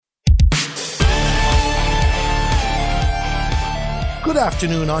Good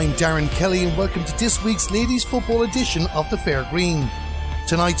afternoon, I'm Darren Kelly and welcome to this week's Ladies Football edition of the Fair Green.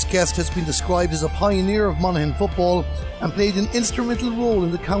 Tonight's guest has been described as a pioneer of Monaghan football and played an instrumental role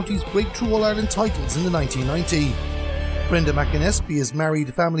in the county's breakthrough All-Ireland titles in the 1990s. Brenda McAnespie is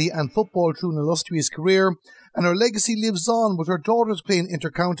married, family and football through an illustrious career, and her legacy lives on with her daughters playing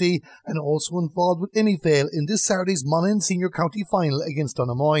inter-county and also involved with Innifail in this Saturday's Monaghan Senior County Final against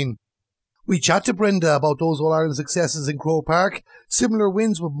Donaghmoyne. We chat to Brenda about those All-Ireland successes in Croke Park, similar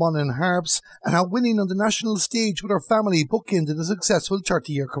wins with Monaghan Harps, and how winning on the national stage with her family bookended a successful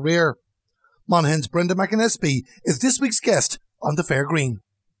 30-year career. Monaghan's Brenda McAnespie is this week's guest on the Fair Green.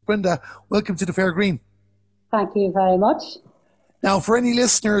 Brenda, welcome to the Fair Green. Thank you very much. Now, for any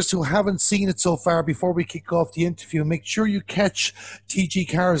listeners who haven't seen it so far, before we kick off the interview, make sure you catch TG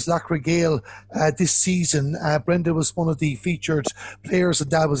Carr's Lac Regale this season. Brenda was one of the featured players,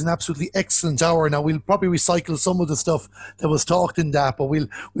 and that was an absolutely excellent hour. Now, we'll probably recycle some of the stuff that was talked in that, but we'll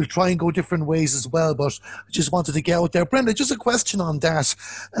try and go different ways as well. But I just wanted to get out there. Brenda, just a question on that.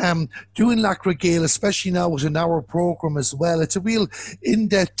 Doing Lac Regale, especially now with an hour programme as well, it's a real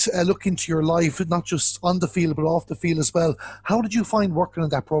in-depth look into your life, not just on the field, but off the field as well. How did you find working on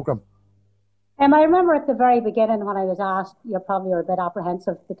that programme? I remember at the very beginning when I was asked, you probably were a bit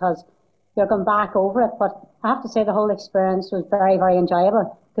apprehensive because you're going back over it, but I have to say the whole experience was very, very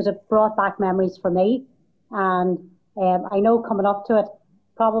enjoyable because it brought back memories for me. And I know coming up to it,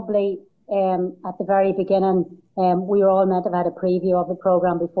 probably at the very beginning, we were all meant to have had a preview of the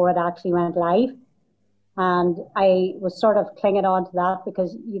programme before it actually went live. And I was sort of clinging on to that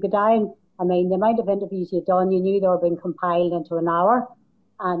because you go down, the amount of interviews you'd done, you knew they were being compiled into an hour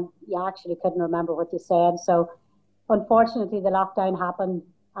and you actually couldn't remember what you said. So unfortunately, the lockdown happened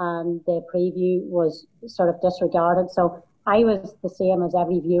and the preview was sort of disregarded. So I was the same as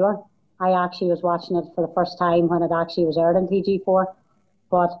every viewer. I actually was watching it for the first time when it actually was aired on TG4.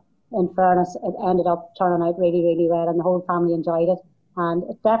 But in fairness, it ended up turning out really, really well and the whole family enjoyed it. And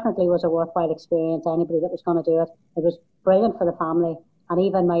it definitely was a worthwhile experience. Anybody that was going to do it, it was brilliant for the family. And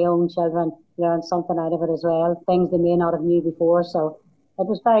even my own children learned something out of it as well, things they may not have knew before. So it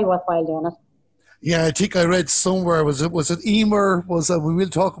was very worthwhile doing it. Yeah, I think I read somewhere, was it Emer, we will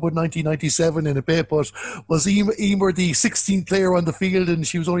talk about 1997 in a bit, but was Emer the 16th player on the field and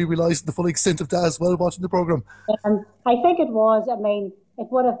she was only realising the full extent of that as well watching the programme? I think it was. It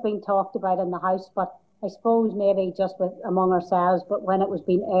would have been talked about in the house, but I suppose maybe just among ourselves, but when it was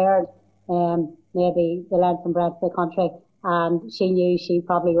being aired, maybe the length and breadth of the country, and she knew she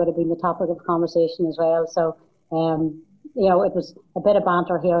probably would have been the topic of conversation as well. So, it was a bit of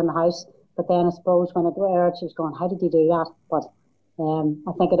banter here in the house. But then I suppose when it aired, she was going, how did you do that? But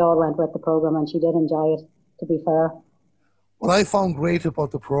I think it all went with the programme and she did enjoy it, to be fair. What I found great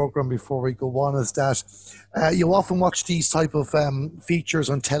about the programme before we go on is that you often watch these type of features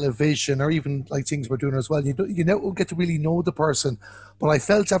on television or even like things we're doing as well. You don't get to really know the person. But I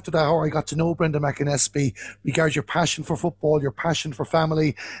felt after that hour I got to know Brenda McAnespie, regarding your passion for football, your passion for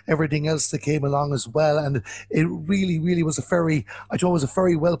family, everything else that came along as well. And it really, really was a very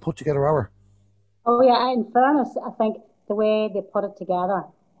well put together hour. Oh yeah, in fairness, I think the way they put it together,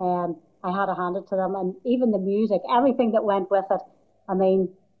 I had to hand it to them, and even the music, everything that went with it.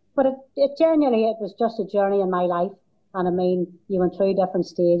 But it genuinely, it was just a journey in my life. And you went through different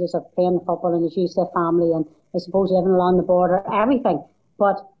stages of playing football and as you say, family, and I suppose living along the border, everything.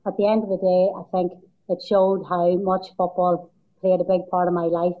 But at the end of the day, I think it showed how much football played a big part of my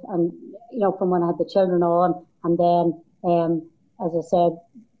life. And, from when I had the children on, and then, as I said,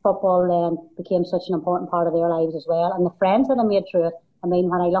 football then became such an important part of their lives as well. And the friends that I made through it,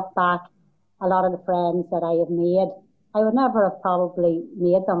 when I look back, a lot of the friends that I have made, I would never have probably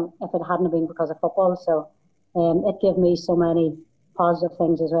made them if it hadn't been because of football. So it gave me so many positive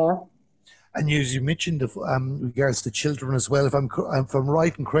things as well. And as you mentioned, regards to children as well, if I'm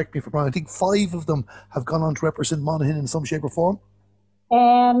right and correct me if I'm wrong, I think 5 of them have gone on to represent Monaghan in some shape or form.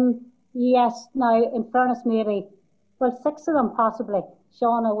 Yes. Now, in fairness, maybe 6 of them possibly.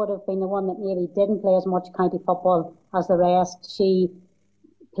 Shauna would have been the one that maybe didn't play as much county football as the rest. She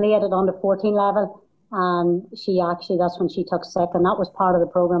played at under 14 level and that's when she took sick, and that was part of the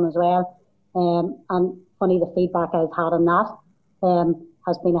programme as well. And funny, the feedback I've had on that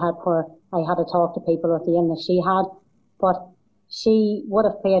has been where I had to talk to people with the illness she had, but she would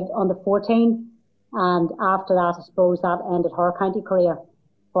have played under 14 and after that I suppose that ended her county career.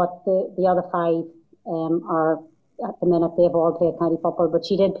 But the other 5 are at the minute, they've all played county football, but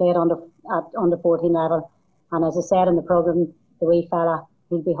she did play it at under 14 level. And as I said in the programme, the wee fella,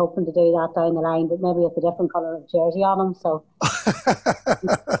 he'll be hoping to do that down the line, but maybe with a different colour of jersey on him. So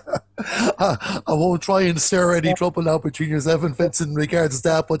I won't try and stir any trouble now between yourself and Vince in regards to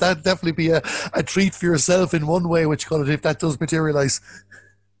that, but that'd definitely be a treat for yourself in one way, which call it, if that does materialise.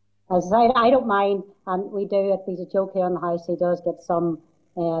 As I don't mind, and we do it. There's a joke here in the house. He does get some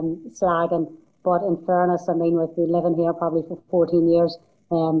slagging, but in fairness, I mean, we've been living here probably for 14 years.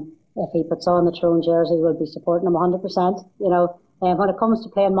 If he puts on the Tyrone jersey, we'll be supporting him 100%. You know, when it comes to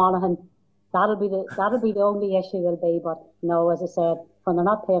playing Monaghan, that'll be the only issue will be. But no, as I said, when they're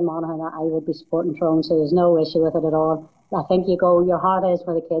not playing Monaghan, I would be supporting Tyrone, so there's no issue with it at all. I think your heart is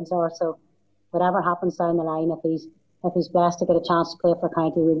where the kids are. So whatever happens down the line, if he's blessed to get a chance to play for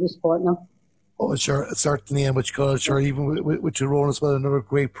County, we'll be supporting him. Oh, sure, certainly, and which culture, even with Tyrone as well, another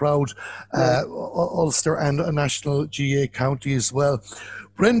great, proud Ulster and a national GA county as well.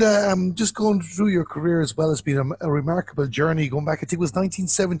 Brenda, just going through your career as well has been a remarkable journey. Going back, I think it was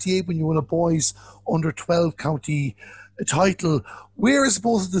 1978 when you won a boys under 12 county title. Where, I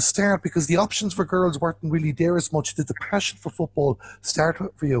suppose, at the start, because the options for girls weren't really there as much, did the passion for football start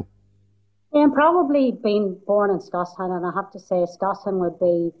for you? Probably being born in Scotstown, and I have to say Scotstown would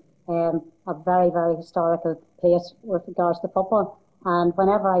be a very, very historical place with regards to football. And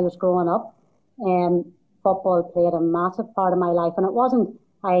whenever I was growing up, football played a massive part of my life. And it wasn't,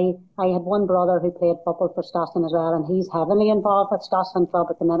 I had one brother who played football for Scotstown as well, and he's heavily involved with Scotstown Club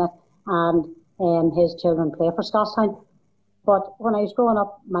at the minute, and his children play for Scotstown. But when I was growing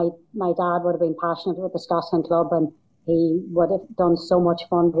up, my dad would have been passionate with the Scotstown Club, and he would have done so much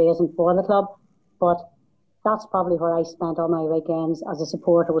fundraising for the club. But that's probably where I spent all my weekends as a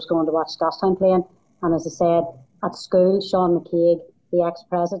supporter, was going to watch Scotstown playing. And as I said, at school, Sean McCaig, the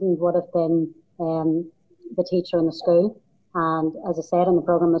ex-president, would have been the teacher in the school. And as I said in the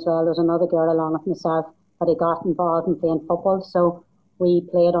programme as well, there was another girl along with myself that he got involved in playing football. So we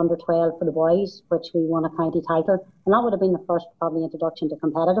played under 12 for the boys, which we won a county title. And that would have been the first probably introduction to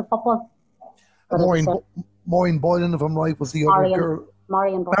competitive football. Maureen Boylan, if I'm right, was the other girl.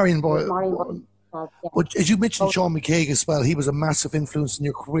 Marion Boylan. Yeah. But as you mentioned, Sean McCaig as well, he was a massive influence in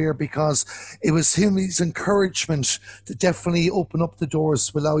your career, because it was his encouragement to definitely open up the doors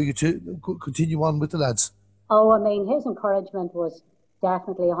to allow you to continue on with the lads. Oh, I mean, his encouragement was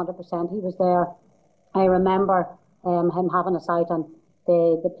definitely 100%. He was there. I remember him having us out on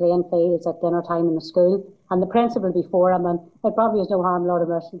the playing fields at dinner time in the school, and the principal before him, and it probably was no harm, Lord of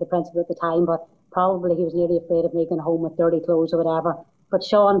mercy, the principal at the time, but probably he was nearly afraid of me going home with dirty clothes or whatever. But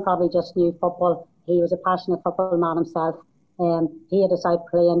Sean probably just knew football. He was a passionate football man himself. He had us out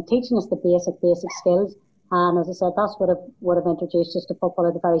playing, teaching us the basic skills. And as I said, that's what would have introduced us to football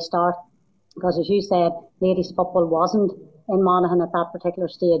at the very start. Because as you said, ladies football wasn't in Monaghan at that particular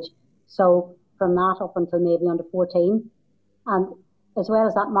stage. So from that up until maybe under 14. And as well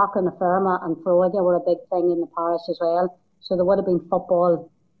as that, Macra na Ferma and Feroiga were a big thing in the parish as well. So there would have been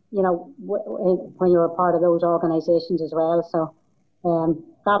football, you know, when you were a part of those organisations as well. So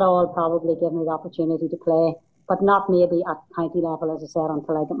that all probably gave me the opportunity to play, but not maybe at county level, as I said,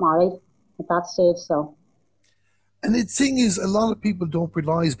 until I got married at that stage. So. And the thing is, a lot of people don't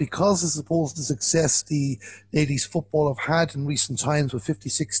realise, because I suppose the success the ladies football have had in recent times with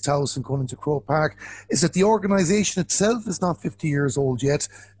 56,000 going into Croke Park, is that the organisation itself is not 50 years old yet.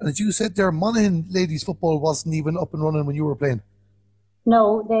 And as you said there, Monaghan ladies football wasn't even up and running when you were playing.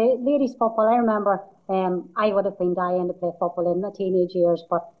 No, the ladies football, I remember I would have been dying to play football in my teenage years,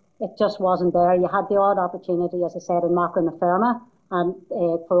 but it just wasn't there. You had the odd opportunity, as I said, in Macra na Ferma and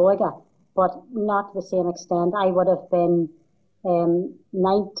Feroiga, but not to the same extent. I would have been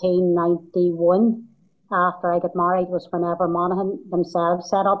 1991, after I got married, was whenever Monaghan themselves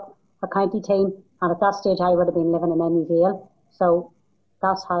set up a county team, and at that stage I would have been living in Emmyvale. So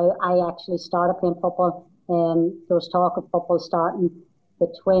that's how I actually started playing football. There was talk of football starting. The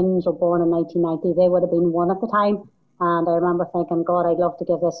twins were born in 1990. They would have been one at the time. And I remember thinking, God, I'd love to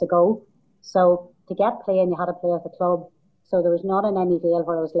give this a go. So to get playing, you had to play at the club. So there was not an Emmyvale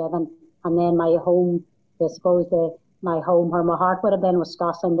where I was living. And then my home, I suppose my home where my heart would have been, was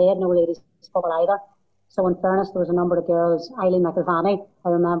Scotland. They had no ladies football either. So in fairness, there was a number of girls. Eileen McIlvany, I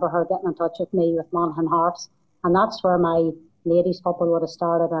remember her getting in touch with me with Monaghan Harps. And that's where my ladies football would have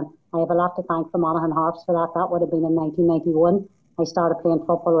started. And I have a lot to thank the Monaghan Harps for that. That would have been in 1991. I started playing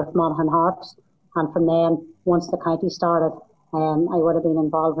football with Monaghan Harps, and from then, once the county started, I would have been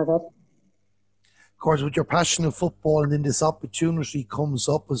involved with it. Of course, with your passion of football, and then this opportunity comes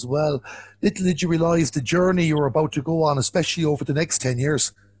up as well, little did you realise the journey you were about to go on, especially over the next 10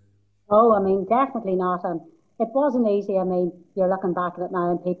 years. Oh, I mean, definitely not. And it wasn't easy. I mean, you're looking back at it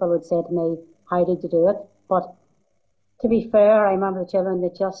now and people would say to me, how did you do it? But to be fair, I remember the children, they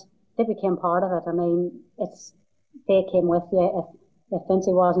became part of it. I mean, they came with you. if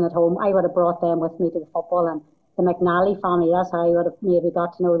Vincey wasn't at home, I would have brought them with me to the football. And the McNally family, that's how I would have maybe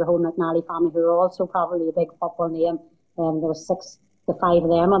got to know the whole McNally family, who were also probably a big football name. There was the five of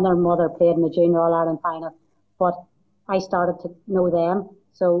them, and their mother played in the Junior All-Ireland final. But I started to know them,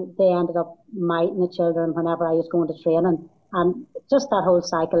 so they ended up miting the children whenever I was going to training. And just that whole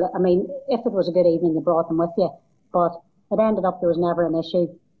cycle, I mean, if it was a good evening, you brought them with you. But it ended up there was never an issue.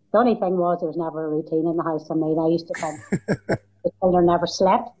 The only thing was there was never a routine in the house. I mean, I used to think the children never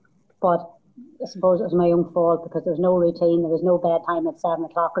slept, but I suppose it was my own fault because there was no routine. There was no bedtime at 7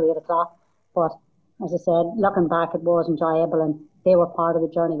 o'clock or 8 o'clock. But as I said, looking back, it was enjoyable, and they were part of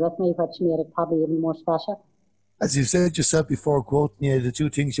the journey with me, which made it probably even more special. As you said yourself before, quoting you, the two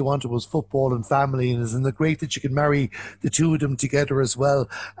things you wanted was football and family, and isn't it great that you can marry the two of them together as well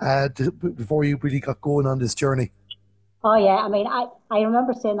before you really got going on this journey? Oh yeah, I mean, I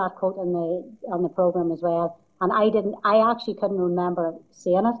remember saying that quote on the program as well, and I actually couldn't remember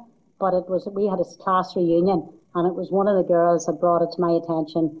saying it, but we had a class reunion, and it was one of the girls that brought it to my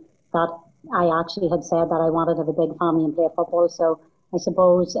attention that I actually had said that I wanted to have a big family and play football. So I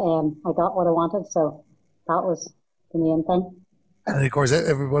suppose I got what I wanted. So that was the main thing. And of course,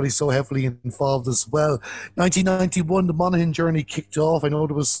 everybody's so heavily involved as well. 1991, the Monaghan journey kicked off. I know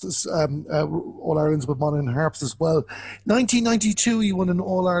there was All Ireland's with Monaghan Harps as well. 1992, you won an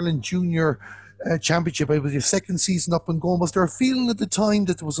All Ireland Junior Championship. It was your second season up and going. Was there a feeling at the time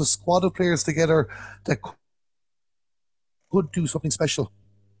that there was a squad of players together that could do something special?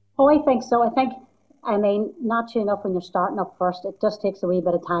 Oh, I think so. I mean, naturally enough, when you're starting up first, it just takes a wee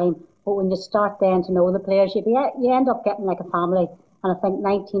bit of time. But when you start then to know the players, you end up getting like a family. And I think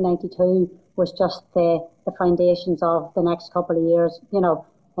 1992 was just the foundations of the next couple of years. You know,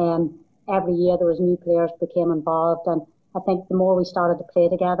 every year there was new players became involved. And I think the more we started to play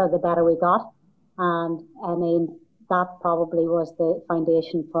together, the better we got. And I mean, that probably was the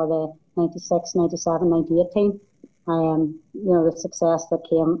foundation for the 96, 97, 98 team. You know, the success that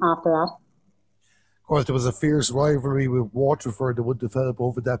came after that. Of course, there was a fierce rivalry with Waterford that would develop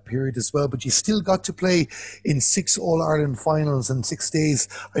over that period as well, but you still got to play in 6 All-Ireland finals in 6 days.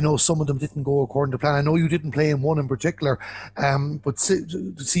 I know some of them didn't go according to plan. I know you didn't play in one in particular, but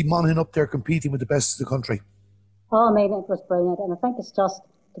to see Monaghan up there competing with the best of the country. Oh, I mean, it was brilliant, and I think it's just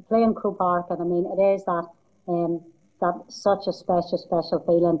to play in Croke Park, and I mean, it is that such a special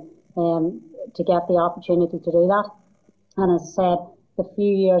feeling to get the opportunity to do that. And as I said, the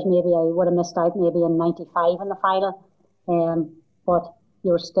few years maybe I would have missed out maybe in 95 in the final, but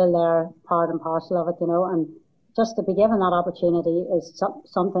you were still there, part and parcel of it, you know, and just to be given that opportunity is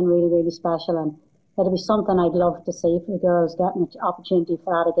something really, really special, and it'll be something I'd love to see for the girls getting the opportunity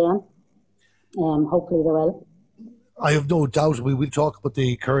for that again. Hopefully they will. I have no doubt we will talk about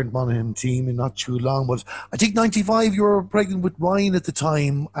the current Monaghan team in not too long, but I think 95 you were pregnant with Ryan at the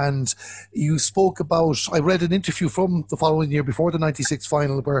time, and you spoke about, I read an interview from the following year before the 96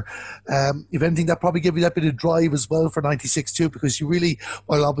 final where if anything that probably gave you that bit of drive as well for 96 too, because you really,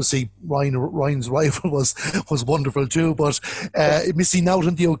 well obviously Ryan's rival was wonderful too, but missing out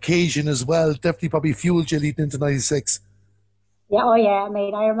on the occasion as well definitely probably fueled you leading into 96. Yeah, oh yeah, I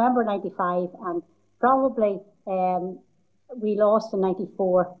mean I remember 95 and probably we lost in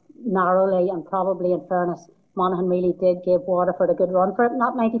 94 narrowly, and probably in fairness Monaghan really did give Waterford a good run for it in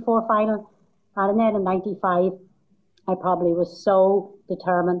that 94 final. And then in 95 I probably was so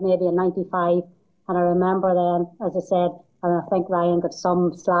determined, maybe in 95, and I remember then, as I said, and I think Ryan got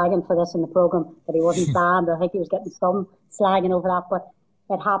some slagging for this in the programme, that he wasn't banned. I think he was getting some slagging over that, but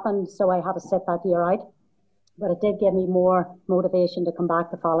it happened, so I had to sit that year out. But it did give me more motivation to come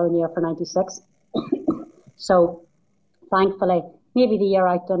back the following year for 96. So thankfully, maybe the year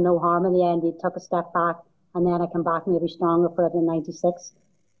out done no harm in the end. He took a step back, and then I came back maybe stronger for it in 96.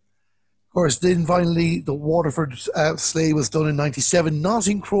 Of course, then finally the Waterford sleigh was done in 97, not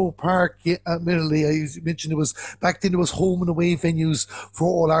in Croke Park. Admittedly, I mentioned it was back then. There was home and away venues for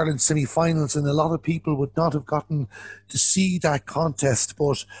All Ireland semi-finals, and a lot of people would not have gotten to see that contest.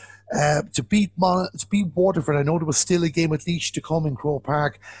 But to beat Waterford, I know there was still a game at Laois to come in Croke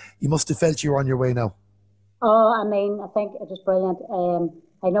Park. You must have felt you were on your way now. Oh, I mean, I think it was brilliant.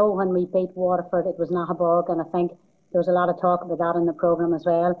 I know when we beat Waterford, it was Nahabog, and I think there was a lot of talk about that in the programme as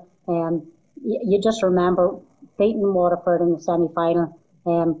well. You just remember beating Waterford in the semi-final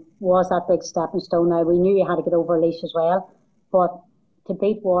was that big stepping stone. Now, we knew you had to get over Laois as well, but to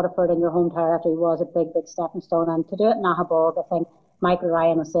beat Waterford in your home territory was a big stepping stone. And to do it in Nahabog, I think Michael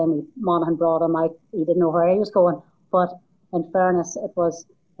Ryan was saying Monaghan brought him out. He didn't know where he was going. But in fairness, it was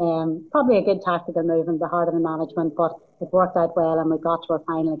probably a good tactical move in the heart of the management, but it worked out well, and we got to our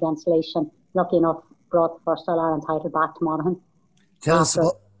final against Laois, and lucky enough brought the first All-Ireland title back to Monaghan. Tell us after.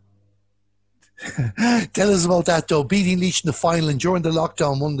 about Tell us about that though. Beating Laois in the final, and during the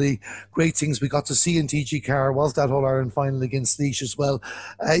lockdown, one of the great things we got to see in TG Carr was that All Ireland final against Laois as well.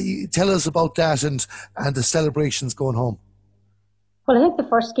 Tell us about that and the celebrations going home. Well, I think the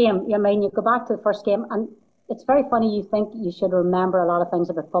first game, you go back to the first game, and it's very funny. You think you should remember a lot of things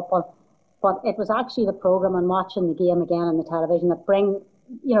about football, but it was actually the programme and watching the game again on the television that bring,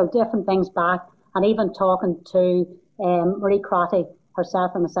 different things back. And even talking to Marie Crotty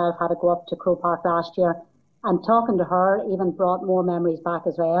herself and myself had to go up to Croke Park last year, and talking to her even brought more memories back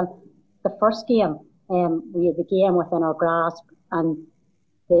as well. The first game, we had the game within our grasp, and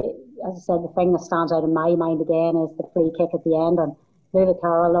as I said, the thing that stands out in my mind again is the free kick at the end, and Lula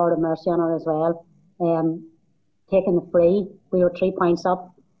Carroll, Lord of mercy on her as well, taking the free. We were 3 points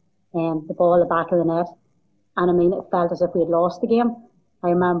up, the ball at the back of the net, and I mean, it felt as if we had lost the game. I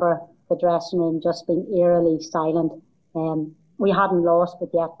remember the dressing room just being eerily silent. We hadn't lost, but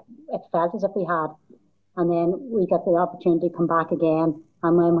yet it felt as if we had. And then we got the opportunity to come back again,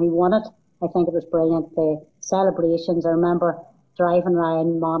 and when we won it, I think it was brilliant. The celebrations, I remember driving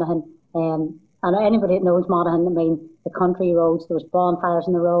around Monaghan, and anybody that knows Monaghan, I mean, the country roads, there was bonfires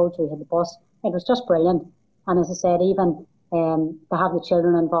in the roads, we had the bus, it was just brilliant. And as I said, even to have the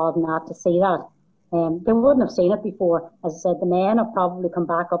children involved in that, to see that, they wouldn't have seen it before. As I said, the men have probably come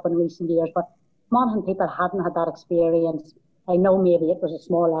back up in recent years, but Monaghan people hadn't had that experience. I know maybe it was a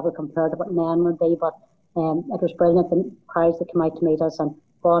small level compared to what men would be, but it was brilliant. The crowds that came out to meet us and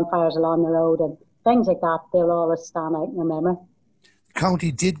bonfires along the road and things like that, they'll always stand out in your memory.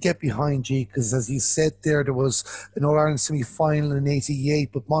 County did get behind you because, as you said there was an All-Ireland semi-final in 88,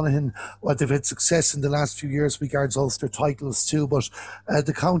 but Monaghan, they've had success in the last few years regards Ulster titles too, but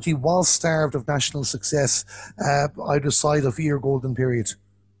the county was starved of national success either side of your golden period.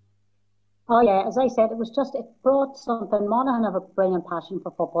 Oh yeah, as I said, it brought something. Monaghan have a brilliant passion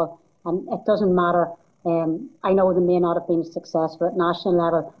for football, and it doesn't matter. I know they may not have been successful at national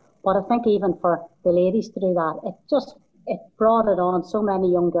level, but I think even for the ladies to do that, it brought it on. So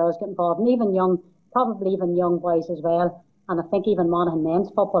many young girls get involved, and probably even young boys as well. And I think even Monaghan men's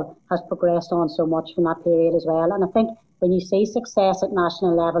football has progressed on so much from that period as well. And I think when you see success at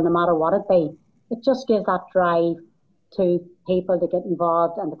national level, no matter what it be, it just gives that drive to people to get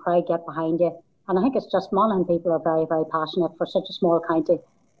involved and the crowd get behind you. And I think it's just Monaghan people are very, very passionate for such a small county.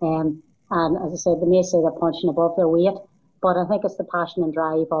 And as I said, they may say they're punching above their weight, but I think it's the passion and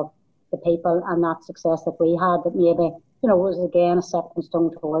drive of the people and that success that we had that maybe, was again a stepping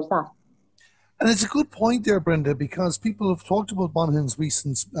stone towards that. And it's a good point there, Brenda, because people have talked about Monaghan's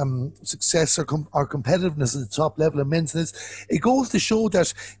recent success or competitiveness at the top level of men's. And it goes to show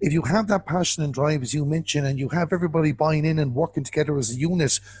that if you have that passion and drive, as you mentioned, and you have everybody buying in and working together as a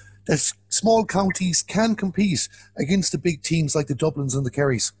unit, that small counties can compete against the big teams like the Dublins and the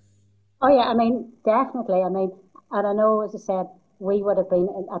Kerrys. Oh yeah, I mean, definitely. I mean, and I know, as I said, we would have been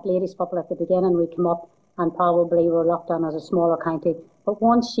at ladies football at the beginning. We came up and probably were looked on as a smaller county. But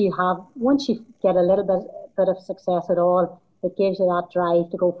once you get a little bit of success at all, it gives you that drive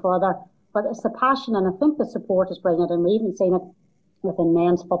to go further. But it's the passion, and I think the support is brilliant. And we even seen it within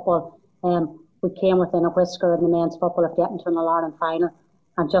men's football. We came within a whisker in the men's football of getting to an All-Ireland final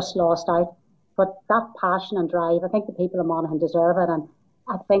and just lost out. But that passion and drive, I think the people of Monaghan deserve it, and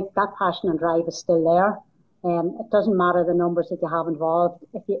I think that passion and drive is still there. It doesn't matter the numbers that you have involved.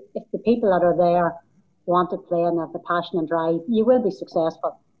 If the people that are there want to play and have the passion and drive, you will be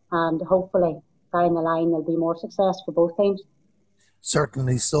successful, and hopefully down the line there'll be more success for both teams.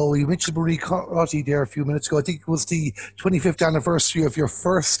 Certainly. So you mentioned Marie Crotty there a few minutes ago. I think it was the 25th anniversary of your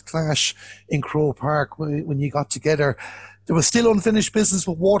first clash in Croke Park when you got together. There was still unfinished business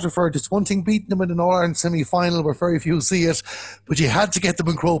with Waterford. It's one thing beating them in an All-Ireland semi-final where very few see it, but you had to get them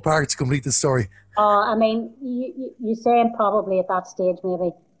in Croke Park to complete the story. I mean, you saying probably at that stage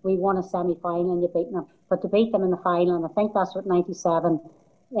maybe we won a semi-final and you beat them, but to beat them in the final, and I think that's what 97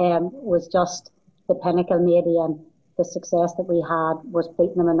 was just the pinnacle maybe, and the success that we had was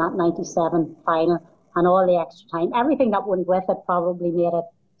beating them in that 97 final, and all the extra time, everything that went with it probably made it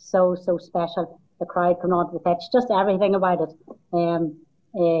so special. The crowd coming onto the pitch, just everything about it.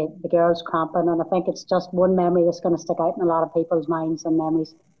 The girls cramping, and I think it's just one memory that's going to stick out in a lot of people's minds and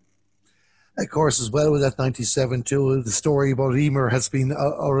memories. Of course, as well with that 97 too, the story about Emer has been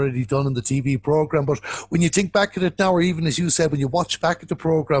already done in the TV programme. But when you think back at it now, or even as you said, when you watch back at the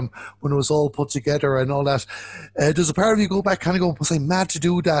programme, when it was all put together and all that, does a part of you go back kind of go, was I mad to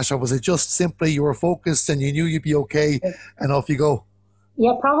do that? Or was it just simply you were focused and you knew you'd be okay and off you go?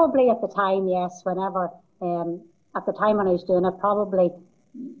 Yeah, probably at the time, yes. Whenever, at the time when I was doing it, probably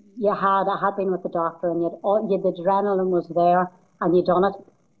I had been with the doctor, and the adrenaline was there. and you done it.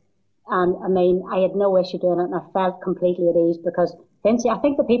 And I mean, I had no issue doing it, and I felt completely at ease because Vincy, I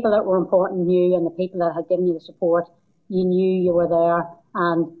think the people that were important knew, and the people that had given you the support, you knew you were there,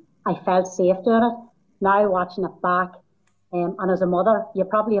 and I felt safe doing it. Now watching it back, and as a mother, you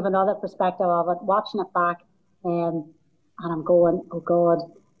probably have another perspective of it. Watching it back, and I'm going, oh God,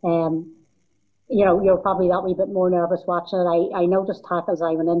 you know, you're probably that wee bit more nervous watching it. I noticed tackles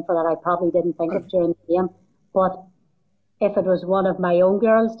I went in for that I probably didn't think of during the game, but if it was one of my own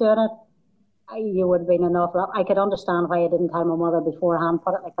girls doing it, you would have been an awful lot. I could understand why I didn't tell my mother beforehand,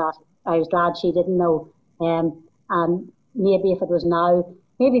 put it like that. I was glad she didn't know. And maybe if it was now,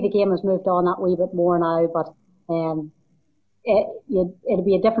 maybe the game has moved on that wee bit more now, but it'd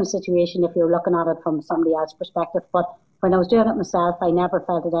be a different situation if you're looking at it from somebody else's perspective. But when I was doing it myself, I never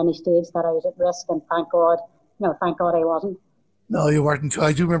felt at any stage that I was at risk, and thank God I wasn't. No, you weren't.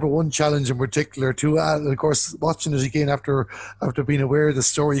 I do remember one challenge in particular too. And of course, watching it again after being aware of the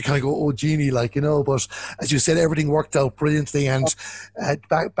story, you kind of go, "Oh, Jeannie," like, you know. But as you said, everything worked out brilliantly, and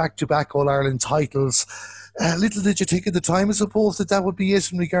back to back All Ireland titles. Little did you think at the time, I suppose, that would be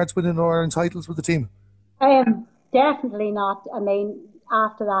it in regards to winning All Ireland titles with the team. Definitely not. I mean,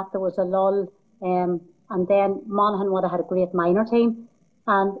 after that there was a lull, and then Monaghan would have had a great minor team,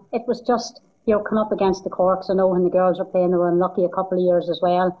 and it was just, you know, coming up against the Corks. I know when the girls were playing, they were unlucky a couple of years as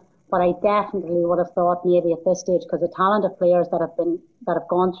well. But I definitely would have thought maybe at this stage, because the talented players that have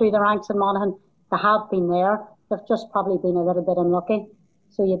gone through the ranks in Monaghan, they have been there. They've just probably been a little bit unlucky.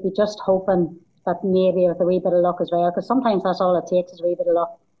 So you'd be just hoping that maybe with a wee bit of luck as well, because sometimes that's all it takes is a wee bit of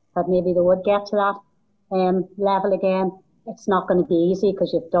luck, that maybe they would get to that level again. It's not going to be easy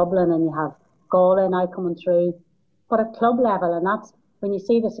because you have Dublin and you have Galway now coming through. But at club level, and that's when you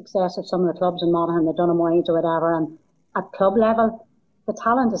see the success of some of the clubs in Monaghan, the Dunamwines or whatever, and at club level, the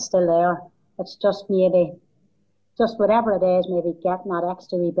talent is still there. It's just maybe, just whatever it is, maybe getting that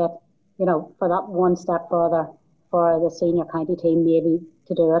extra wee bit, you know, for that one step further for the senior county team maybe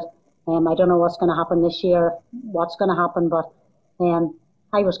to do it. I don't know what's going to happen this year, what's going to happen, but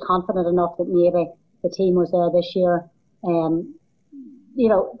I was confident enough that maybe the team was there this year. You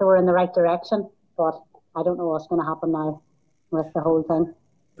know, they were in the right direction, but I don't know what's going to happen now with the whole thing.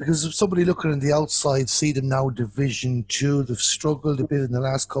 Because if somebody looking on the outside see them now Division 2, they've struggled a bit in the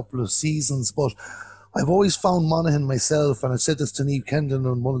last couple of seasons, but I've always found Monaghan myself, and I said this to Niamh Kendon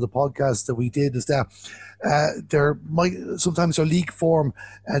on one of the podcasts that we did, is that sometimes their league form,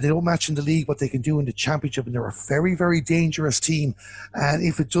 they don't match in the league what they can do in the championship, and they're a very, very dangerous team. And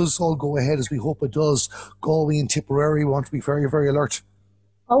if it does all go ahead as we hope it does, Galway and Tipperary want to be very, very alert.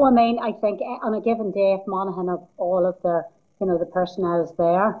 Oh, I mean, I think on a given day, if Monaghan have all of their, you know, the personnel is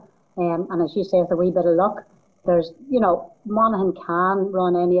there, and as you say, with a wee bit of luck, there's, you know, Monaghan can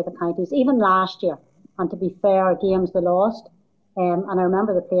run any of the counties, even last year. And to be fair, games they lost. And I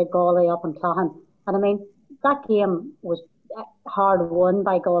remember they played Galway up in Cloughan. And I mean, that game was hard won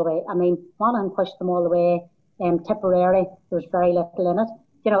by Galway. I mean, Monaghan pushed them all the way. Tipperary, there was very little in it.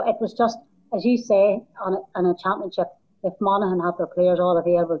 You know, it was just, as you say, on a championship, if Monaghan have their players all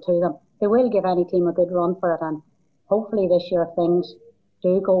available to them, they will give any team a good run for it. And hopefully this year, if things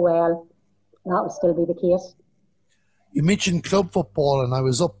do go well, that will still be the case. You mentioned club football, and I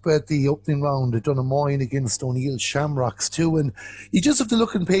was up at the opening round at Dunamwine against O'Neill Shamrocks too, and you just have to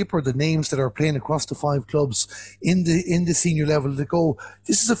look in paper the names that are playing across the 5 clubs in the senior level to go,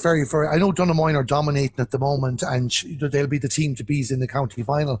 this is a very, very, I know Dunamwine are dominating at the moment, and they'll be the team to beat in the county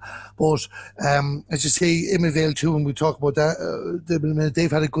final, but as you say, Imavale too, and we talk about that,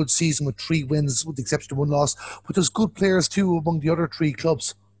 they've had a good season with 3 wins with the exception of 1 loss, but there's good players too among the other 3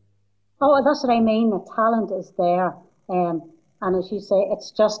 clubs. Oh, that's what I mean, the talent is there. And as you say,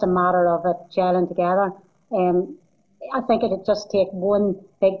 it's just a matter of it gelling together. I think it'd just take one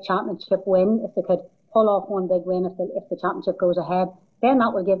big championship win. If they could pull off one big win, if the championship goes ahead, then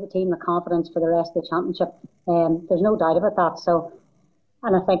that will give the team the confidence for the rest of the championship. There's no doubt about that. So,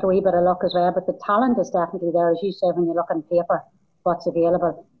 and I think a wee bit of luck as well. But the talent is definitely there, as you say, when you look on paper, what's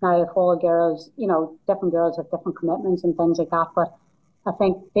available. Now, if all girls, you know, different girls have different commitments and things like that. But I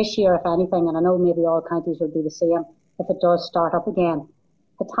think this year, if anything, and I know maybe all counties will be the same, if it does start up again,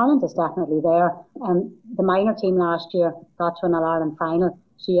 the talent is definitely there. And the minor team last year got to an All-Ireland final.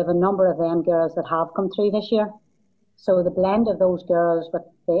 So you have a number of them girls that have come through this year. So the blend of those girls with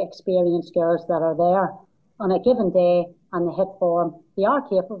the experienced girls that are there on a given day and the hit form, they are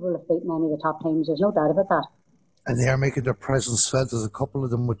capable of beating any of the top teams. There's no doubt about that. And they are making their presence felt. There's a couple of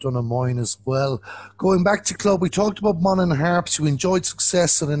them with Dunamine as well. Going back to club, we talked about Monaghan Harps. You enjoyed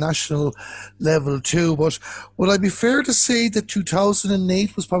success on a national level too. But would I be fair to say that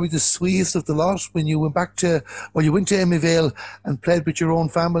 2008 was probably the sweetest of the lot when you went back to, well, you went to Emmy Vale and played with your own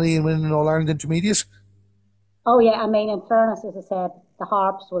family and winning an All Ireland Intermediate? Oh yeah, I mean, in fairness, as I said, the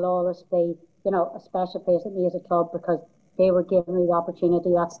Harps will always be, a special place at me as a club because they were giving me the opportunity,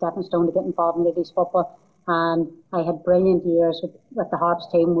 that stepping stone to get involved in ladies football. And I had brilliant years with the Harps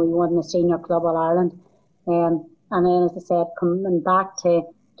team. We won the Senior Club All Ireland. And then, as I said, coming back to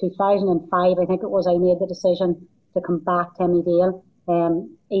 2005, I think it was, I made the decision to come back to Emmydale.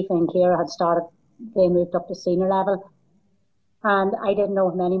 Aoife and Ciara had started, they moved up to senior level. And I didn't know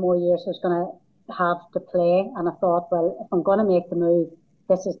how many more years I was going to have to play. And I thought, well, if I'm going to make the move,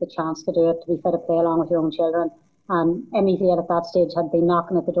 this is the chance to do it, to be fit to play along with your own children. And Emmydale at that stage had been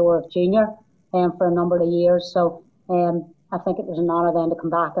knocking at the door of junior for a number of years. So I think it was an honour then to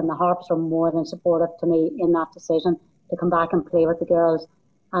come back, and the Harps were more than supportive to me in that decision to come back and play with the girls.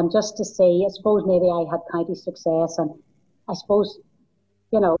 And just to see, I suppose maybe I had county success, and I suppose,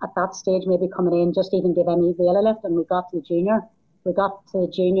 at that stage maybe coming in, just even give Emmydale a lift, and we got to the junior. We got to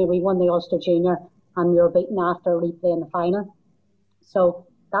the junior, we won the Ulster Junior, and we were beaten after a replay in the final. So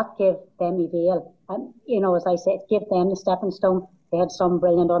that gave Emmydale, as I said, give them the stepping stone. They had some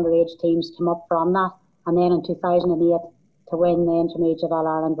brilliant underage teams come up from that. And then in 2008, to win the Intermediate All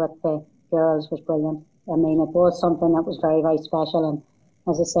Ireland with the girls was brilliant. I mean, it was something that was very, very special. And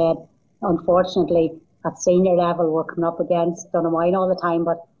as I said, unfortunately, at senior level, we're coming up against Dunamine all the time.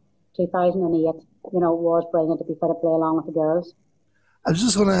 But 2008, was brilliant to be fit to play along with the girls. I was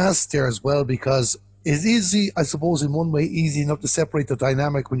just going to ask there as well, because it's easy, I suppose, in one way, easy enough to separate the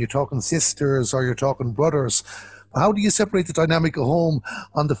dynamic when you're talking sisters or you're talking brothers. How do you separate the dynamic at home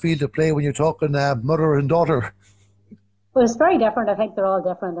on the field of play when you're talking mother and daughter? Well, it's very different. I think they're all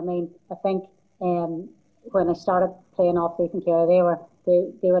different. I mean, I think when I started playing off Aoife and Ciara,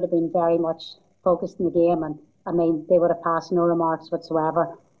 they would have been very much focused in the game, and I mean, they would have passed no remarks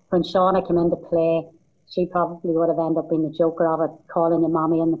whatsoever. When Shauna came into play, she probably would have ended up being the joker of it, calling you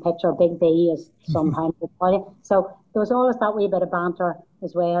mommy in the picture, Big B, as sometimes they call you. So there was always that wee bit of banter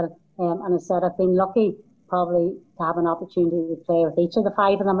as well. And as I said, I've been lucky probably to have an opportunity to play with each of the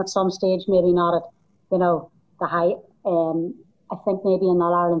five of them at some stage, maybe not at, the high, I think maybe in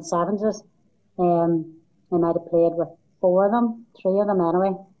All Ireland Sevens. I might have played with four of them, three of them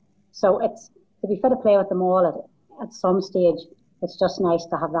anyway. So it's, to be fit to play with them all at some stage, it's just nice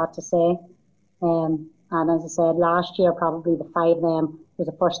to have that to say. And as I said, last year, probably the five of them was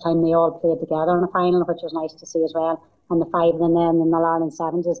the first time they all played together in a final, which was nice to see as well. And the five of them then in the All Ireland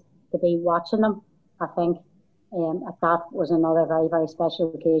Sevens, to be watching them, I think that was another very, very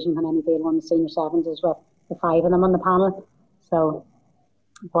special occasion when Emmydale won the Senior Sevens with the five of them on the panel. So,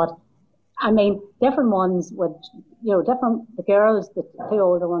 but I mean, different ones would, the girls, the two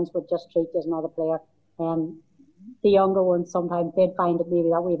older ones would just treat you as another player. The younger ones sometimes did find it maybe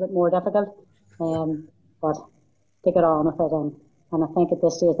that wee bit more difficult. But they got on with it, and I think at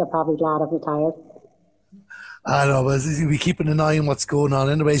this stage they're probably glad I've retired. I know, but we're keeping an eye on what's going on.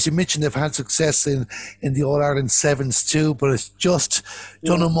 Anyways, you mentioned they've had success in the All Ireland Sevens too, but it's just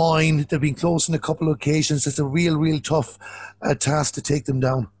Dunamine. They've been close on a couple of occasions. It's a real tough task to take them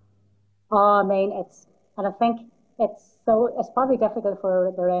down. Oh, I mean, I think it's probably difficult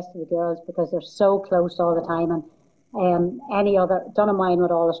for the rest of the girls because they're so close all the time, and Dunamine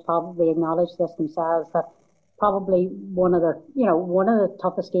would always probably acknowledge this themselves, that probably one of the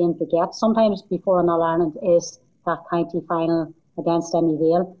toughest games to get sometimes before an All Ireland is that county final against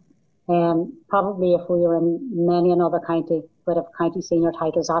Emmydale. Probably if we were in many another county would have county senior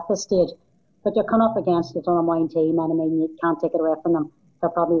titles at this stage. But you're coming up against the Dunamine team, and I mean, you can't take it away from them. They're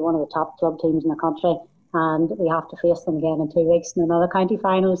probably one of the top club teams in the country, and we have to face them again in 2 weeks in another county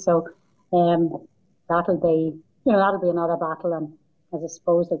final. So that'll be another battle, and as I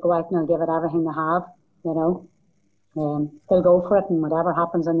suppose they'll go out and they'll give it everything they have, they'll go for it, and whatever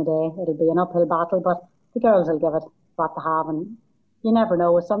happens in the day, it'll be an uphill battle, but the girls will give it what they have, and you never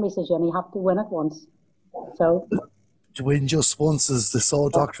know. If somebody says you have to win it once. So to win just once, as the Soul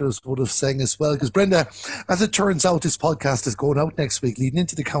Doctors would have sang as well. Because Brenda, as it turns out, this podcast is going out next week, leading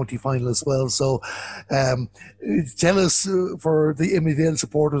into the county final as well. So tell us, for the Emmydale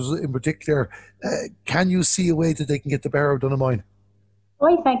supporters in particular, can you see a way that they can get the better of Dunamine?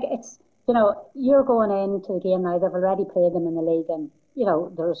 Well, I think it's, you're going into the game now. They've already played them in the league, and,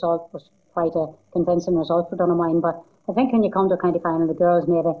 the result was quite a convincing result for Dunamine. But I think when you come to a county final, the girls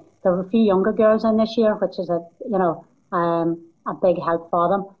maybe, there were a few younger girls in this year, which is a big help for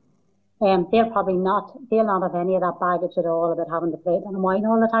them. they'll not have any of that baggage at all about having to play it on a wine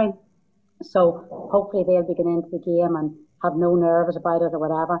all the time. So hopefully they'll be getting into the game and have no nerves about it or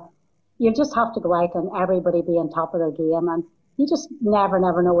whatever. You just have to go out and everybody be on top of their game. And you just never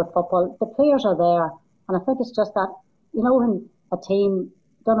know with football. The players are there. And I think it's just that, when a team,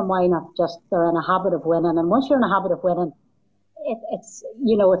 don't know why not, just they're in a habit of winning. And once you're in a habit of winning, it's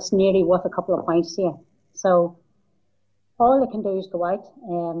nearly worth a couple of points to you. So all they can do is go out.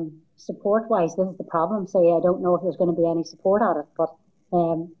 Support-wise, this is the problem. Say, I don't know if there's going to be any support at it, but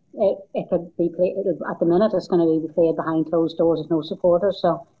it could be played, at the minute it's going to be played behind closed doors with no supporters.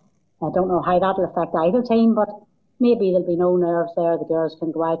 So I don't know how that'll affect either team, but maybe there'll be no nerves there. The girls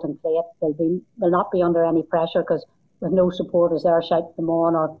can go out and play it. They'll not be under any pressure because with no supporters there shouting them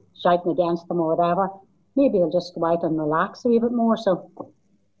on or shouting against them or whatever. Maybe they'll just go out and relax a wee bit more. So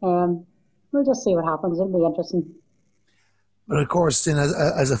we'll just see what happens. It'll be interesting. But of course, then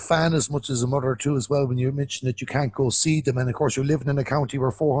as a fan, as much as a mother too, as well, when you mentioned that you can't go see them, and of course you're living in a county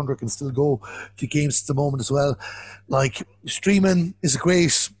where 400 can still go to games at the moment as well. Like, streaming is a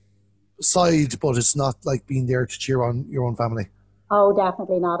great side, but it's not like being there to cheer on your own family. Oh,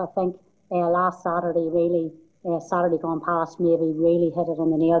 definitely not. I think last Saturday, really, Saturday gone past, maybe really hit it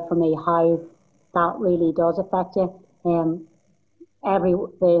on the nail for me how that really does affect you. The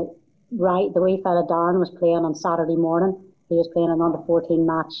wee fella Darren was playing on Saturday morning. He was playing an under-14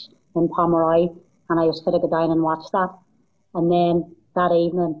 match in Pomeroy, and I was fit to go down and watch that. And then that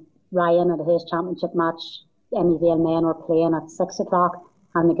evening, Ryan at his championship match, Emmyvale men were playing at 6 o'clock,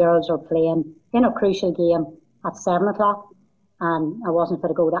 and the girls were playing in a crucial game at 7 o'clock. And I wasn't fit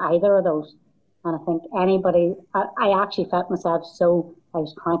to go to either of those. And I think I actually felt myself I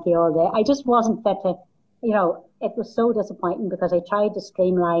was cranky all day. I just wasn't fit to, it was so disappointing because I tried to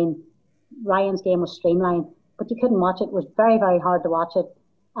streamline. Ryan's game was streamlined, but you couldn't watch it. It was very, very hard to watch it.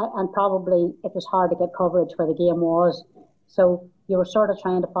 And probably it was hard to get coverage where the game was. So you were sort of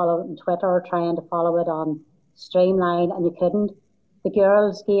trying to follow it on Twitter, trying to follow it on Streamline, and you couldn't. The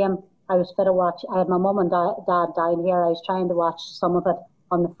girls' game, I was fit to watch. I had my mum and dad down here. I was trying to watch some of it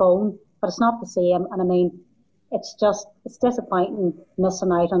on the phone, but it's not the same. And I mean, it's disappointing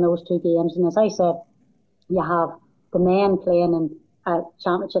missing out on those two games. And as I said, you have the men playing in a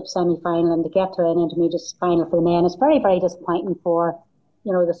championship semi-final, and to get to an intermediate final for the men is very, very disappointing for,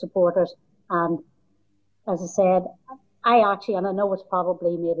 the supporters. And as I said, I actually, and I know it's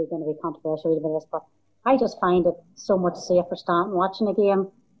probably maybe going to be controversial with this, but I just find it so much safer standing watching a game,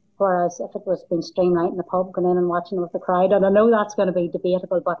 whereas if it was being streamlined in the pub, going in and watching it with the crowd, and I know that's going to be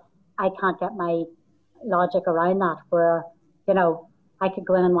debatable, but I can't get my logic around that, where, I could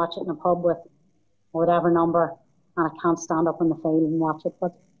go in and watch it in a pub with whatever number, and I can't stand up in the field and watch it.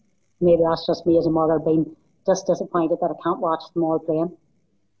 But maybe that's just me as a mother being just disappointed that I can't watch them all playing.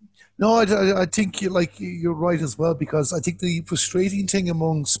 No, I think you're right as well, because I think the frustrating thing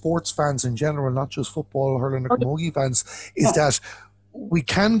among sports fans in general, not just football, hurling or camogie fans, is that we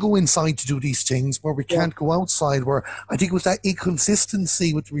can go inside to do these things where we can't go outside, where I think with that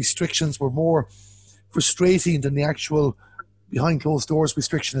inconsistency with the restrictions were more frustrating than the actual behind closed doors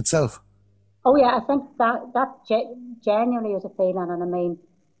restriction itself. Oh yeah, I think that genuinely is a feeling, and I mean,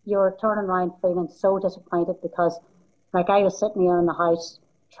 you're turning around feeling so disappointed because, like, I was sitting here in the house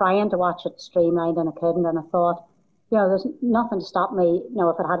trying to watch it streamlined and I couldn't, and I thought, there's nothing to stop me,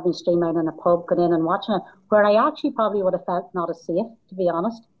 if it had been streamlined in a pub, going in and watching it, where I actually probably would have felt not as safe, to be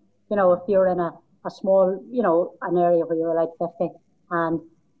honest. If you're in a small, an area where you're like 50, and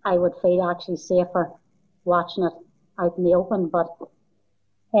I would feel actually safer watching it out in the open, but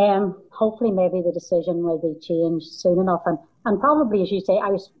hopefully maybe the decision will be changed soon enough, and probably, as you say, I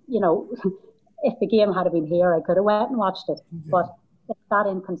was, if the game had been here, I could have went and watched it, but it's that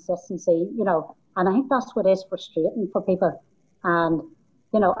inconsistency, and I think that's what is frustrating for people. And,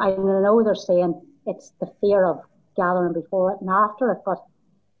 I know they're saying it's the fear of gathering before it and after it, but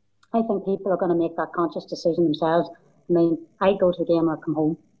I think people are going to make that conscious decision themselves. I mean, I go to the game or come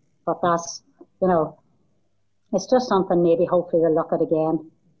home, but that's, it's just something maybe hopefully they'll look at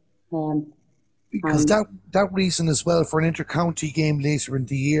again. Because that reason as well for an inter-county game later in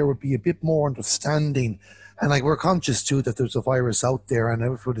the year would be a bit more understanding. And we're conscious too that there's a virus out there and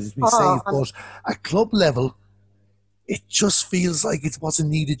everybody has to be safe. But at club level, it just feels like it wasn't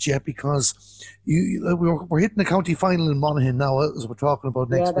needed yet, because we're hitting the county final in Monaghan now, as we're talking about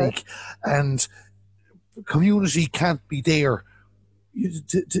next week, and community can't be there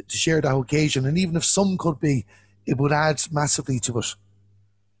to share that occasion. And even if some could be, it would add massively to it.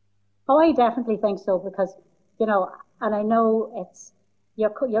 Oh, I definitely think so, because, and I know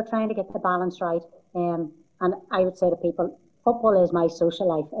you're trying to get the balance right. And I would say to people, football is my social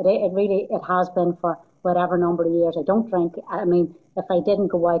life. It really, it has been for whatever number of years. I don't drink. I mean, if I didn't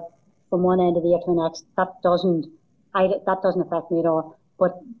go out from one end of the year to the next, that doesn't affect me at all.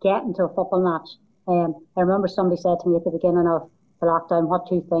 But getting to a football match, I remember somebody said to me at the beginning of the lockdown, what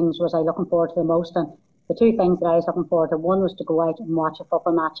two things was I looking forward to the most? And the two things that I was looking forward to, one was to go out and watch a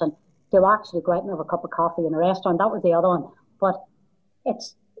football match, and to actually go out and have a cup of coffee in a restaurant. That was the other one. But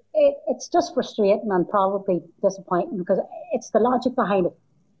it's just frustrating and probably disappointing, because it's the logic behind it.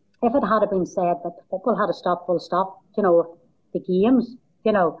 If it had been said that football had to stop, full stop, the games,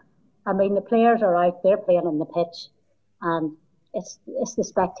 I mean, the players are out, they're playing on the pitch, and it's the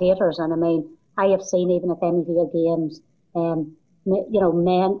spectators. And I mean, I have seen even at Emmyvale games,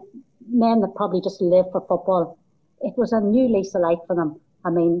 men that probably just live for football. It was a new lease of life for them. I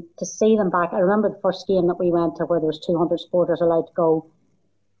mean, to see them back. I remember the first game that we went to where there was 200 supporters allowed to go.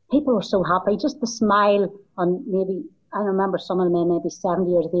 People were so happy. Just the smile on maybe, I remember some of the men maybe 70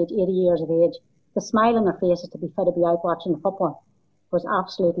 years of age, 80 years of age. The smile on their faces to be fit to be out watching the football was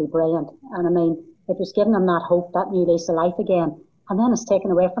absolutely brilliant. And I mean, it was giving them that hope, that new lease of life again. And then it's taken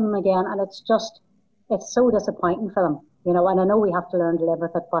away from them again. And it's so disappointing for them, And I know we have to learn to live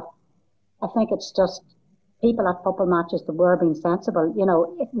with it, but I think it's just people at football matches that were being sensible.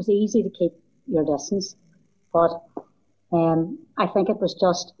 It was easy to keep your distance, but I think it was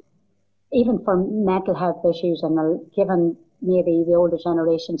just, even for mental health issues, and giving maybe the older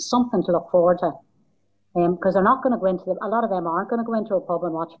generation something to look forward to. Because they're not going to go into a lot of them aren't going to go into a pub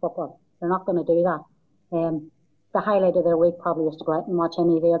and watch football. They're not going to do that. The highlight of their week probably is to go out and watch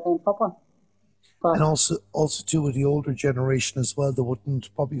Emmyvale playing football. But, and also too, with the older generation as well, they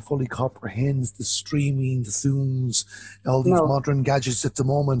wouldn't probably fully comprehend the streaming, the Zooms, all these modern gadgets at the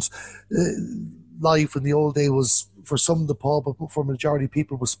moment. Life in the old day was, for some, the pub, but for majority of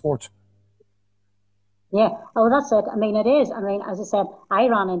people, was sport. Yeah, that's it. I mean, it is. I mean, as I said, I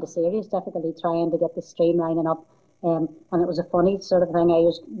ran into serious difficulty trying to get the stream lining up, and it was a funny sort of thing. I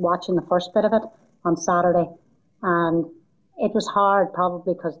was watching the first bit of it on Saturday, and it was hard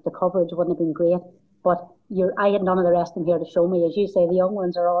probably because the coverage wouldn't have been great, but I had none of the rest of them here to show me. As you say, the young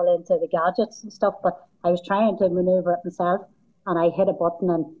ones are all into the gadgets and stuff, but I was trying to manoeuvre it myself, and I hit a button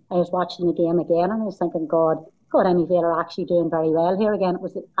and I was watching the game again, and I was thinking, God, Emmyvale are actually doing very well here again. It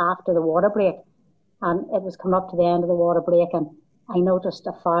was after the water break. And it was coming up to the end of the water break, and I noticed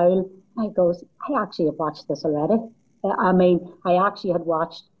a foul. I actually have watched this already. I mean, I actually had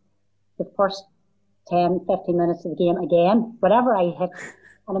watched the first 10, 15 minutes of the game again, whatever I hit.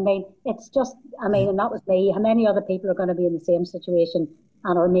 And I mean, it's just, and that was me. How many other people are going to be in the same situation?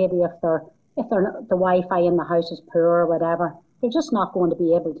 Or maybe if the Wi-Fi in the house is poor or whatever, they're just not going to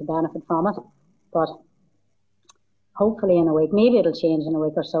be able to benefit from it. But hopefully in a week, maybe it'll change in a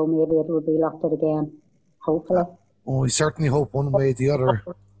week or so. Maybe it will be locked out again. Hopefully. We certainly hope one way or the other.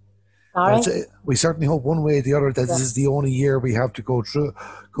 Sorry? We certainly hope one way or the other that this is the only year we have to go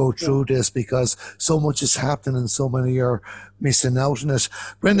through this, because so much is happening and so many are missing out on it.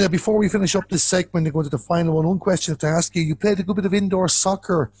 Brenda, before we finish up this segment and go to the final one question to ask you, you played a good bit of indoor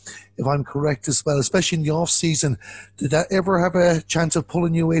soccer, if I'm correct as well, especially in the off season. Did that ever have a chance of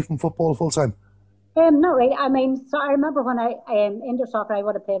pulling you away from football full time? Not really. I mean, so I remember when I indoor soccer, I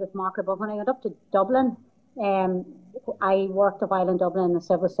would have played with Marker, but when I went up to Dublin, I worked a while in Dublin in the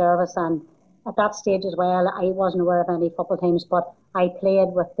civil service, and at that stage as well, I wasn't aware of any football teams, but I played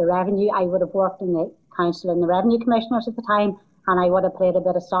with the revenue. I would have worked in the council and the revenue commissioners at the time, and I would have played a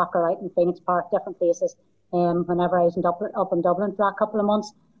bit of soccer out in Phoenix Park, different places, whenever I was up in Dublin for that couple of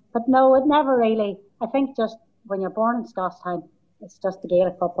months. But no, it never really. I think just when you're born in Scotstown, it's just the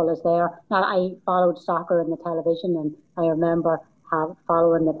Gaelic football is there. Now, I followed soccer in the television, and I remember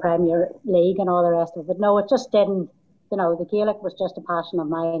following the Premier League and all the rest of it. But no, it just didn't. The Gaelic was just a passion of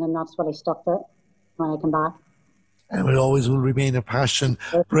mine, and that's what I stuck to when I came back. And it always will remain a passion.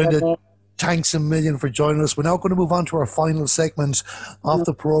 Brenda, thanks a million for joining us. We're now going to move on to our final segment of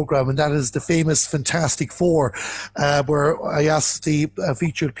the programme, and that is the famous Fantastic Four, where I asked the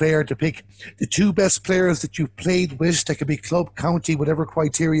featured player to pick the two best players that you've played with. That could be club, county, whatever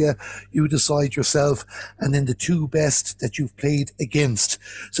criteria you decide yourself, and then the two best that you've played against.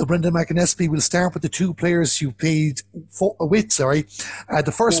 So Brendan McAnespie, will start with the two players you played with.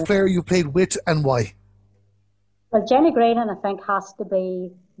 The first player you played with, and why? Well, Jenny Graydon, I think, has to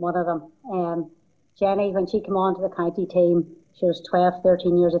be one of them. Jenny, when she came on to the county team, she was 12,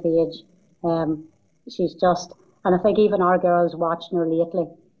 13 years of age. She's just, and I think even our girls watching her lately,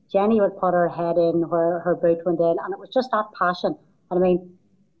 Jenny would put her head in where her boot went in, and it was just that passion. And I mean,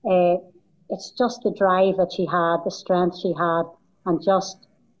 it's just the drive that she had, the strength she had, and just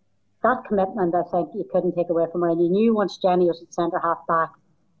that commitment, I think you couldn't take away from her. And you knew once Jenny was at centre half back,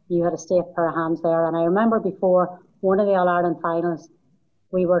 you had a safe pair of hands there. And I remember before one of the All-Ireland finals,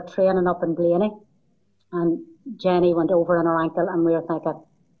 we were training up in Blaney, and Jenny went over on her ankle, and we were thinking,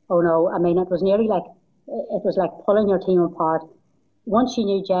 oh no. I mean, it was nearly like, it was like pulling your team apart. Once you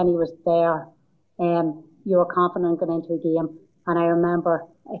knew Jenny was there, you were confident going into a game. And I remember,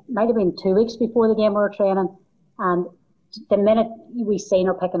 it might have been 2 weeks before the game we were training, and the minute we seen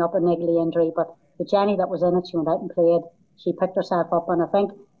her picking up a niggly injury, but the Jenny that was in it, she went out and played. She picked herself up, and I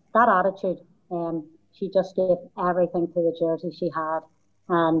think that attitude, she just gave everything to the jersey she had.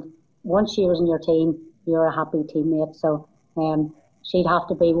 And once she was in your team, you're a happy teammate. So she'd have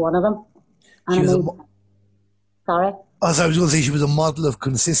to be one of them. And sorry? As I was going to say, she was a model of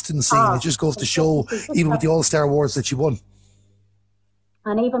consistency, and it just goes to show, even with the All-Star Awards, that she won.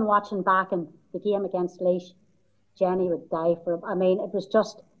 And even watching back in the game against Laois, Jenny would die for it. I mean, it was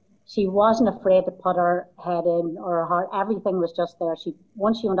just, she wasn't afraid to put her head in or her heart. Everything was just there.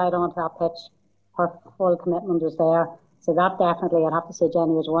 Once she went out onto that pitch, her full commitment was there. So that definitely, I'd have to say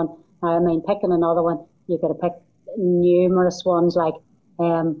Jenny was one. I mean, picking another one, you could have picked numerous ones, like,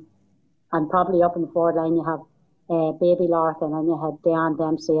 and probably up in the forward line you have Baby Larkin, and you had Diane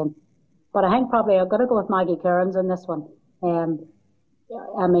Dempsey. But I think probably I'm going to go with Maggie Kearns in this one.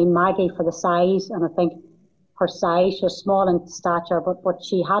 I mean, Maggie for the size, and I think her size, she was small in stature, but what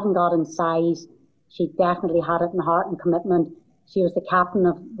she hadn't got in size, she definitely had it in heart and commitment. She was the captain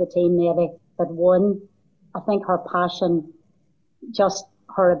of the team maybe that won. I think her passion, just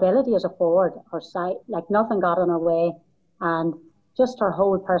her ability as a forward, her size, like nothing got in her way, and just her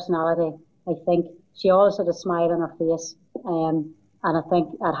whole personality. I think she always had a smile on her face, and I think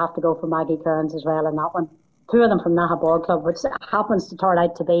I'd have to go for Maggie Kearns as well in that one. Two of them from Naha Ball Club, which happens to turn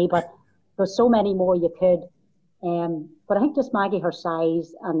out to be, but there's so many more you could. But I think just Maggie, her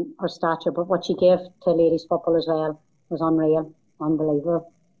size and her stature, but what she gave to ladies football as well was unreal,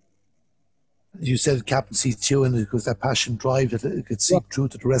 unbelievable. You said captaincy too, and it was that passion drive that it could seep through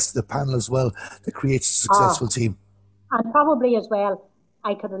to the rest of the panel as well that creates a successful team. And probably as well,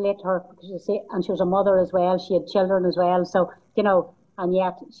 I could relate to her because you see, and she was a mother as well. She had children as well, so you know, and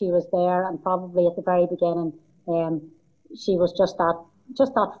yet she was there, and probably at the very beginning, she was just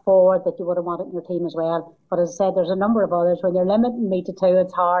that forward that you would have wanted in your team as well. But as I said, there's a number of others. When you're limiting me to two,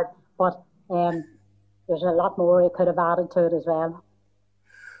 it's hard, but there's a lot more you could have added to it as well.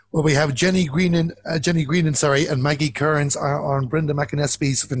 Well, we have Jenny Greenan, and Maggie Kearns on Brenda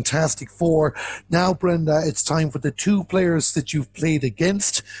McAnespie's Fantastic Four. Now, Brenda, it's time for the two players that you've played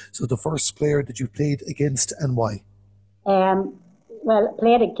against. So the first player that you've played against and why? Well,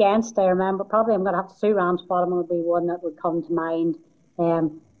 played against, I remember, probably I'm going to have to Sue Ramsbottom would be one that would come to mind.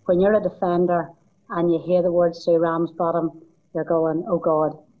 When you're a defender and you hear the word Sue Ramsbottom, you're going, oh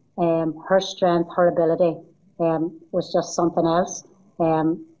God. Her strength, her ability was just something else.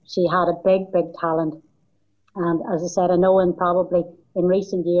 She had a big, big talent. And as I said, I know probably in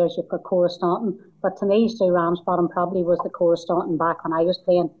recent years you've got Cora Staunton, but to me, Sue Ramsbottom probably was the Cora Staunton back when I was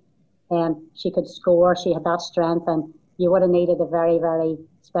playing. She could score, she had that strength, and you would have needed a very, very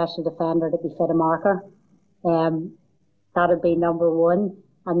special defender to be fit to mark her. That would be number one.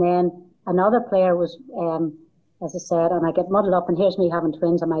 And then another player was, as I said, and I get muddled up, and here's me having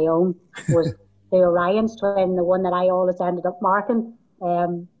twins of my own, was the Orion's twin, the one that I always ended up marking.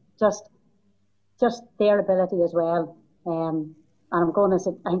 Just their ability as well. And I'm going to say,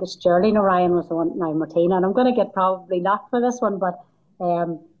 I think it's Geraldine Orion was the one, now Martina, and I'm going to get probably knocked for this one, but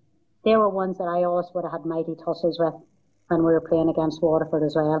they were ones that I always would have had mighty tussles with when we were playing against Waterford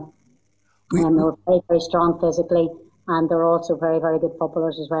as well. And they were very, very strong physically, and they're also very, very good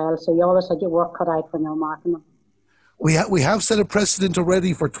footballers as well. So you always had your work cut out when you were marking them. We have set a precedent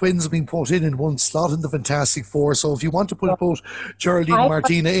already for twins being put in one slot in the Fantastic Four. So if you want to put both Geraldine and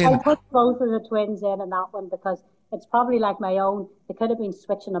Martina in. I put both of the twins in that one because it's probably like my own. They could have been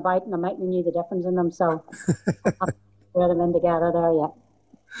switching about and I mightn't knew the difference in them. So I have to put them in together there, yeah.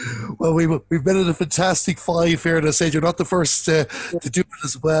 Well, we've been in a Fantastic Five here, and I said you're not the first to do it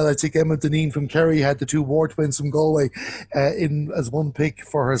as well. I think Emma Deneen from Kerry had the two Ward twins from Galway in as one pick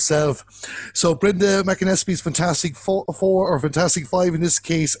for herself. So Brenda McAnespie's Fantastic Four, or Fantastic Five in this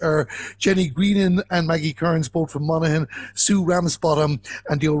case, are Jenny Greenan and Maggie Kearns, both from Monaghan, Sue Ramsbottom,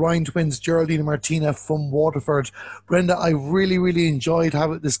 and the Orion twins, Geraldine and Martina from Waterford. Brenda, I really, really enjoyed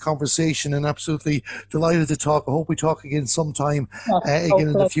having this conversation and absolutely delighted to talk. I hope we talk again sometime again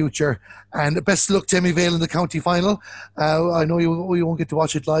in the future, and best of luck to Emmy Vale in the county final. I know we won't get to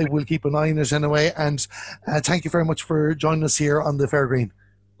watch it live. We'll keep an eye on it anyway, and thank you very much for joining us here on the Fair Green.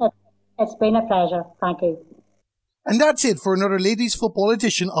 It's been a pleasure. Thank you. And that's it for another ladies football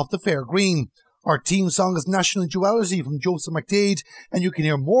edition of the Fair Green. Our team song is National Duality from Joseph McDade, and you can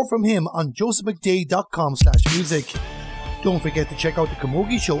hear more from him on josephmcdade.com/music. Don't forget to check out the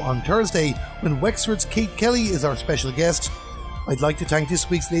Camogie Show on Thursday when Wexford's Kate Kelly is our special guest. I'd like to thank this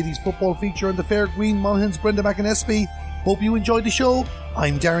week's ladies football feature on the Fair Green, Monaghan's Brenda McInespy. Hope you enjoyed the show.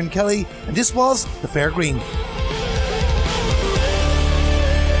 I'm Darren Kelly, and this was the Fair Green.